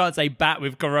 You can't say bat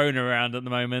with corona around at the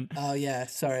moment. Oh yeah,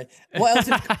 sorry.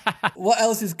 What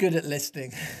else is good at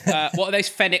listening? What are those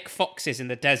fennec foxes in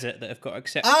the desert that have got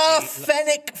accepted? Our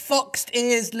fennec foxed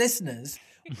ears listeners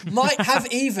might have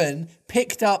even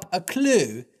picked up a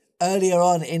clue earlier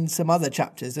on in some other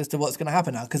chapters as to what's going to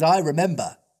happen now. Because I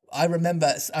remember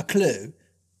a clue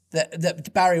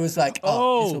that Barry was like,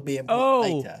 "Oh, this will be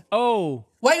important later." Oh.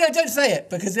 Wait, no, don't say it,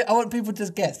 because I want people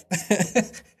to guess.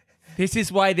 This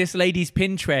is why this lady's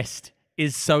Pinterest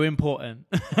is so important.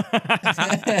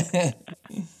 I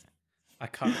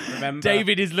can't remember.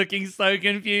 David is looking so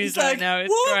confused right now. It's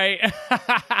what? Great.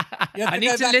 I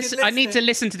need to listen. I need to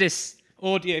listen to this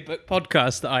audiobook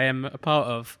podcast that I am a part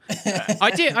of.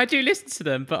 I do listen to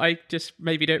them, but I just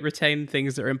maybe don't retain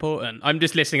things that are important. I'm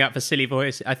just listening out for silly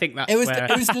voice. I think that's it was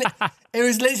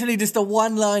literally just a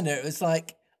one-liner. It was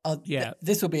like,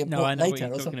 This will be a plot I know later.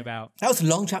 what you're talking about. That was a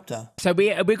long chapter. So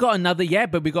we got another,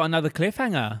 but we got another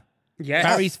cliffhanger. Yeah,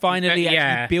 Barry's finally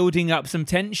actually building up some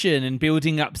tension and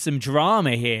building up some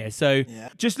drama here. So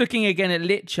just looking again at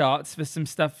lit charts for some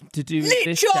stuff to do with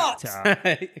this chapter.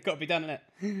 It's got to be done, isn't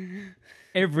it?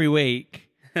 Every week.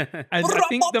 And I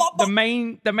think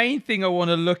the main thing I want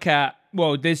to look at,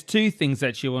 well, there's two things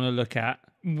actually I want to look at.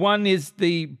 One is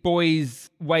the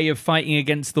boys' way of fighting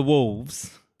against the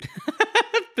wolves.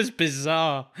 That's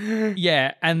bizarre.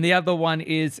 Yeah, and the other one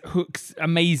is Hook's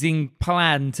amazing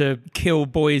plan to kill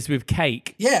boys with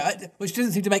cake. Yeah, which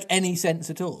doesn't seem to make any sense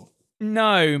at all.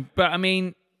 No, but I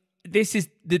mean, this is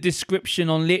the description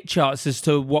on lit charts as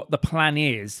to what the plan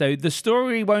is. So the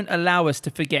story won't allow us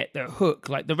to forget that Hook,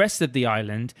 like the rest of the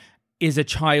island, is a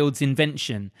child's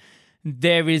invention.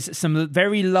 There is some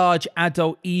very large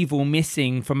adult evil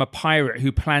missing from a pirate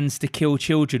who plans to kill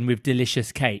children with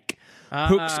delicious cake.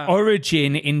 Hook's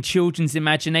origin in children's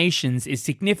imaginations is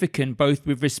significant both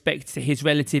with respect to his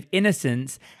relative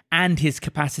innocence and his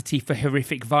capacity for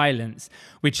horrific violence,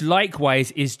 which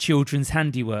likewise is children's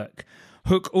handiwork.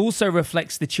 Hook also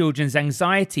reflects the children's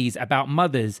anxieties about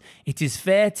mothers. It is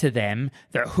fair to them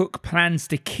that Hook plans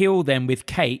to kill them with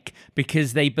cake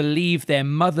because they believe their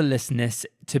motherlessness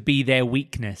to be their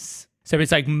weakness. So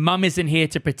it's like, mum isn't here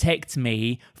to protect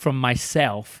me from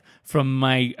myself, from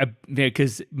my,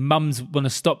 because mums want to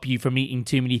stop you from eating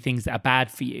too many things that are bad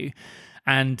for you.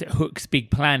 And Hook's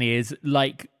big plan is,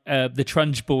 like the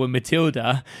Trunchbull and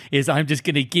Matilda, is I'm just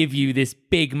going to give you this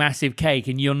big, massive cake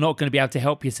and you're not going to be able to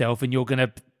help yourself and you're going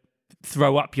to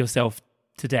throw up yourself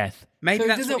to death. Maybe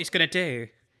that's what he's going to do.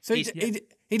 So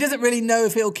he doesn't really know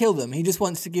if it'll kill them. He just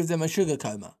wants to give them a sugar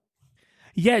coma.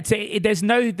 Yeah, there's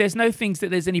no things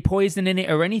that there's any poison in it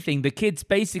or anything. The kids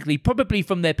basically, probably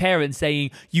from their parents,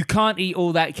 saying, you can't eat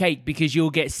all that cake because you'll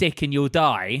get sick and you'll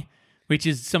die, which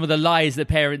is some of the lies that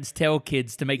parents tell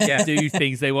kids to make them do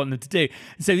things they want them to do.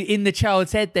 So in the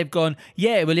child's head, they've gone,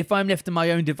 yeah, well, if I'm left to my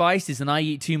own devices and I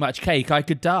eat too much cake, I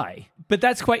could die. But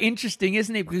that's quite interesting,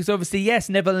 isn't it? Because obviously, yes,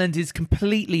 Neverland is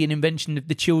completely an invention of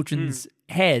the children's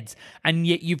heads. And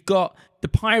yet you've got the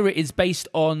pirate is based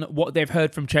on what they've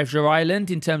heard from Treasure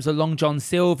Island in terms of Long John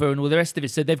Silver and all the rest of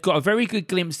it. So they've got a very good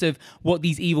glimpse of what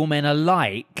these evil men are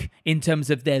like in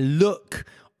terms of their look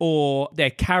or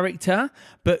their character,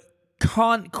 but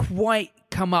can't quite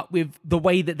come up with the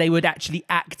way that they would actually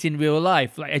act in real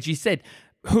life. Like, as you said,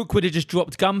 Hook would have just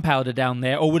dropped gunpowder down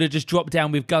there or would have just dropped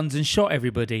down with guns and shot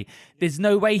everybody. There's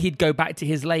no way he'd go back to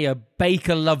his lair, bake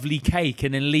a lovely cake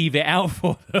and then leave it out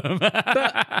for them.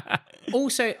 But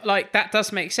also, like, that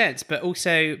does make sense, but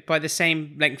also by the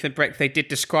same length of break, they did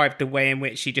describe the way in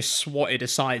which he just swatted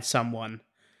aside someone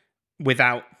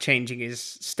without changing his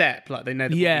step, like they know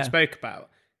that what we spoke about.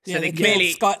 So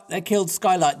they killed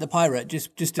Skylight the pirate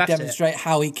just to demonstrate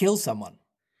how he kills someone.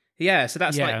 Yeah, so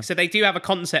that's like, so they do have a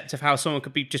concept of how someone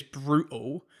could be just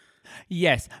brutal.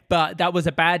 Yes, but that was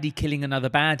a baddie killing another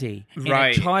baddie.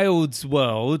 Right. In a child's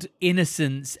world,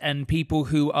 innocence and people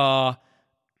who are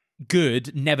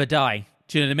good never die.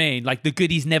 Do you know what I mean? Like, the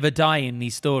goodies never die in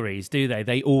these stories, do they?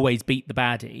 They always beat the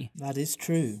baddie. That is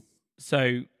true.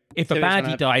 So if a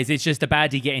baddie dies, it's just a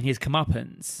baddie getting his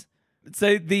comeuppance.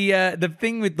 So the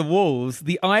thing with the wolves,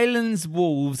 the island's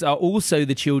wolves are also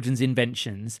the children's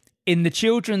inventions. In the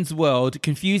children's world,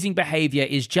 confusing behavior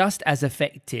is just as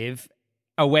effective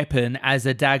a weapon as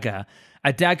a dagger.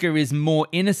 A dagger is more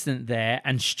innocent there,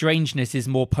 and strangeness is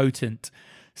more potent.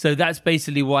 So that's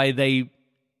basically why they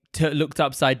looked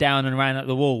upside down and ran at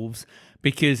the wolves,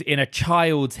 because in a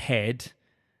child's head,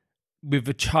 with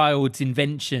a child's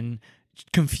invention,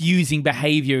 confusing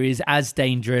behavior is as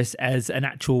dangerous as an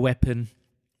actual weapon.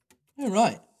 You're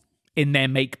right. In their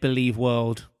make-believe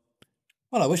world.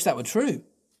 Well, I wish that were true.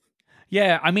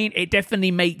 Yeah, I mean, it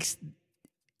definitely makes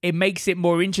it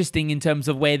more interesting in terms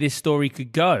of where this story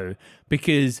could go,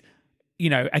 because, you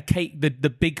know,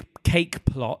 the big cake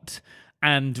plot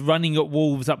and running at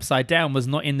wolves upside down was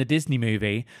not in the Disney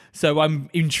movie. So I'm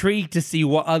intrigued to see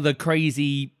what other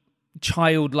crazy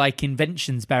childlike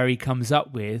inventions Barrie comes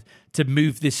up with to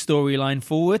move this storyline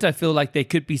forward. I feel like there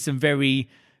could be some very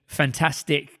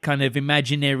fantastic kind of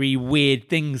imaginary weird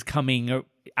things coming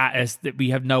at us that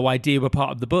we have no idea were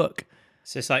part of the book.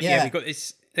 So it's like, we've got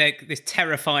this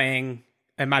terrifying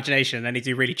imagination and then they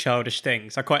do really childish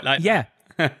things. I quite like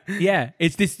that. Yeah.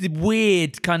 It's this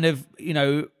weird kind of, you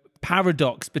know,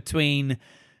 paradox between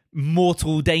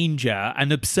mortal danger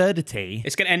and absurdity.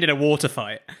 It's going to end in a water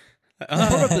fight.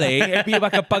 Probably. It'd be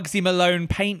like a Bugsy Malone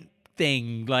paint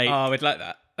thing. Like, oh, we'd like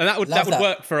that. And that would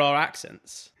work for our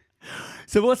accents.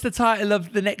 So what's the title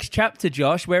of the next chapter,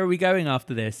 Josh? Where are we going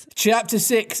after this? Chapter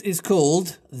 6 is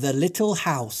called The Little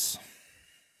House.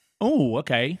 Oh,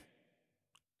 okay.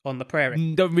 On the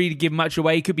prairie. Don't really give much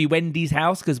away. Could be Wendy's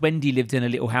house, because Wendy lived in a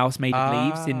little house made of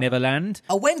leaves in Neverland.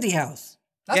 A Wendy house.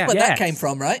 That's Yeah. where that came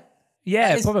from, right?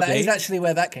 Yeah, That probably. is actually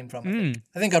where that came from.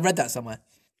 I think I read that somewhere.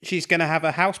 She's going to have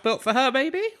a house built for her,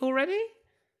 maybe, already?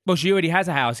 Well, she already has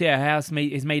a house. Yeah, her house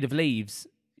is made of leaves.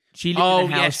 She lived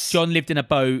in a house. Yes. John lived in a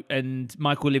boat, and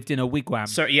Michael lived in a wigwam.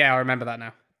 So, yeah, I remember that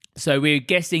now. So we're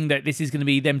guessing that this is going to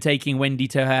be them taking Wendy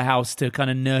to her house to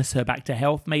kind of nurse her back to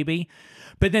health, maybe.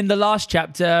 But then the last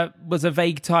chapter was a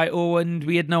vague title, and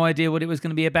we had no idea what it was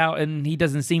going to be about, and he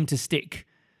doesn't seem to stick.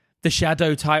 The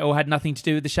Shadow title had nothing to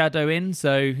do with the Shadow in,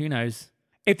 so who knows?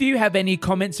 If you have any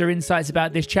comments or insights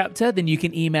about this chapter, then you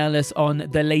can email us on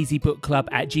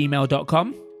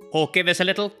thelazybookclub@gmail.com. Or give us a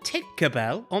little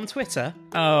Tinkerbell on Twitter.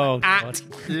 Oh, At God.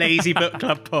 Lazy Book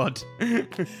Club Pod.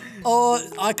 Or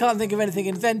I can't think of anything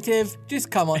inventive. Just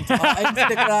come on to our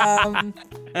Instagram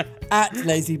at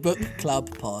Lazy Book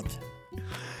Club Pod.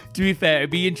 To be fair, it'd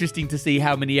be interesting to see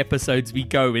how many episodes we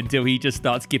go until he just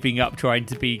starts giving up trying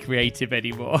to be creative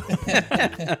anymore.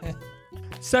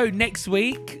 So next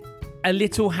week, A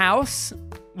Little House.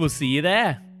 We'll see you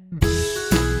there.